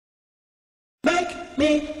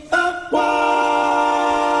me the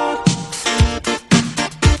one.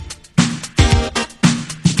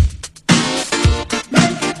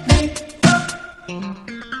 Make me the.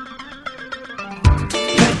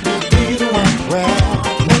 Let me be the one. Well,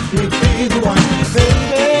 let me be the one,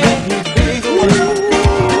 baby. Let me be the one.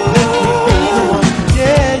 Let me be the one.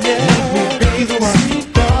 Yeah, yeah. Let me be the one. Sweet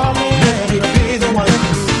darling. Let me be the one.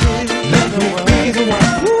 Let me be the one.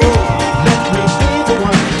 Let me be the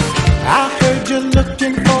one. I heard you're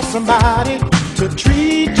looking for somebody to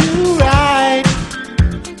treat you right.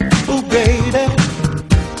 Oh, baby,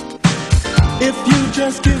 if you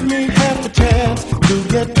just give me half a chance to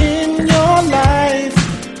get in your life.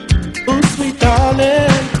 Oh, sweet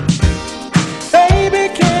darling, baby,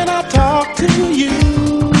 can I talk to you?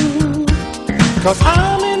 'Cause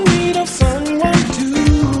I'm in need of someone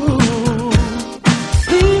too.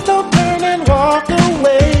 Please don't turn and walk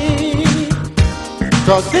away,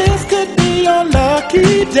 'cause this could be your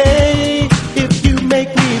lucky day. If you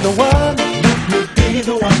make me the one, let me be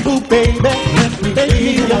the one. Ooh, baby, let me be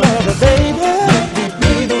your lover, baby. Let me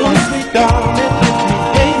be the one, sweet darling.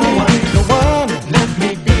 Let me be the one. Let me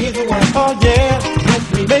be the one. Oh yeah, let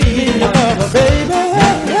me be your lover, baby.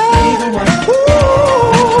 Let me be the one. Ooh.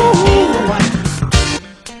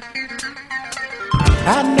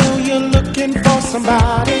 I know you're looking for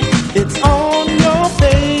somebody. It's on your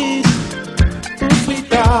face. Ooh, sweet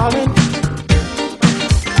darling.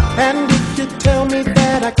 And if you tell me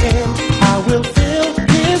that I can, I will fill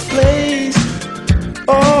his place.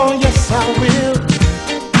 Oh, yes, I will.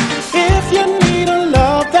 If you need a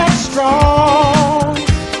love that's strong,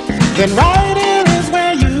 then right here is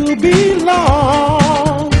where you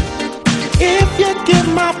belong. If you give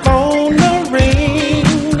my phone a ring,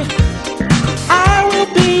 I will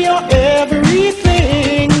be your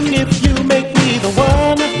everything. If you make me the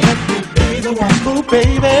one, let me be the one. Ooh,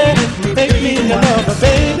 baby, make me your lover,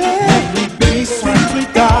 baby. Let me be sweet,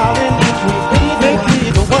 sweet darling. Make me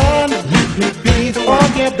the one. Let me be the one.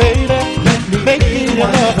 Oh, yeah, baby. Let me make me your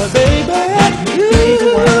lover, baby. Let me be the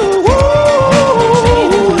one.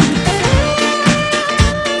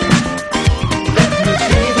 Let me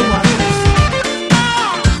be the one.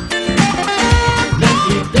 Let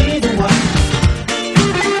me be the one.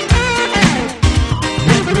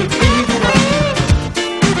 Let me be the one.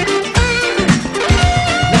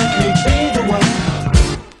 Let me be the one.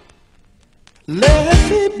 Let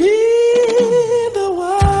me be the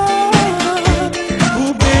one.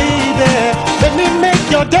 Ooh, baby, let me make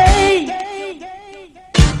your day.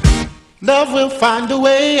 Love will find a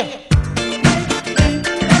way.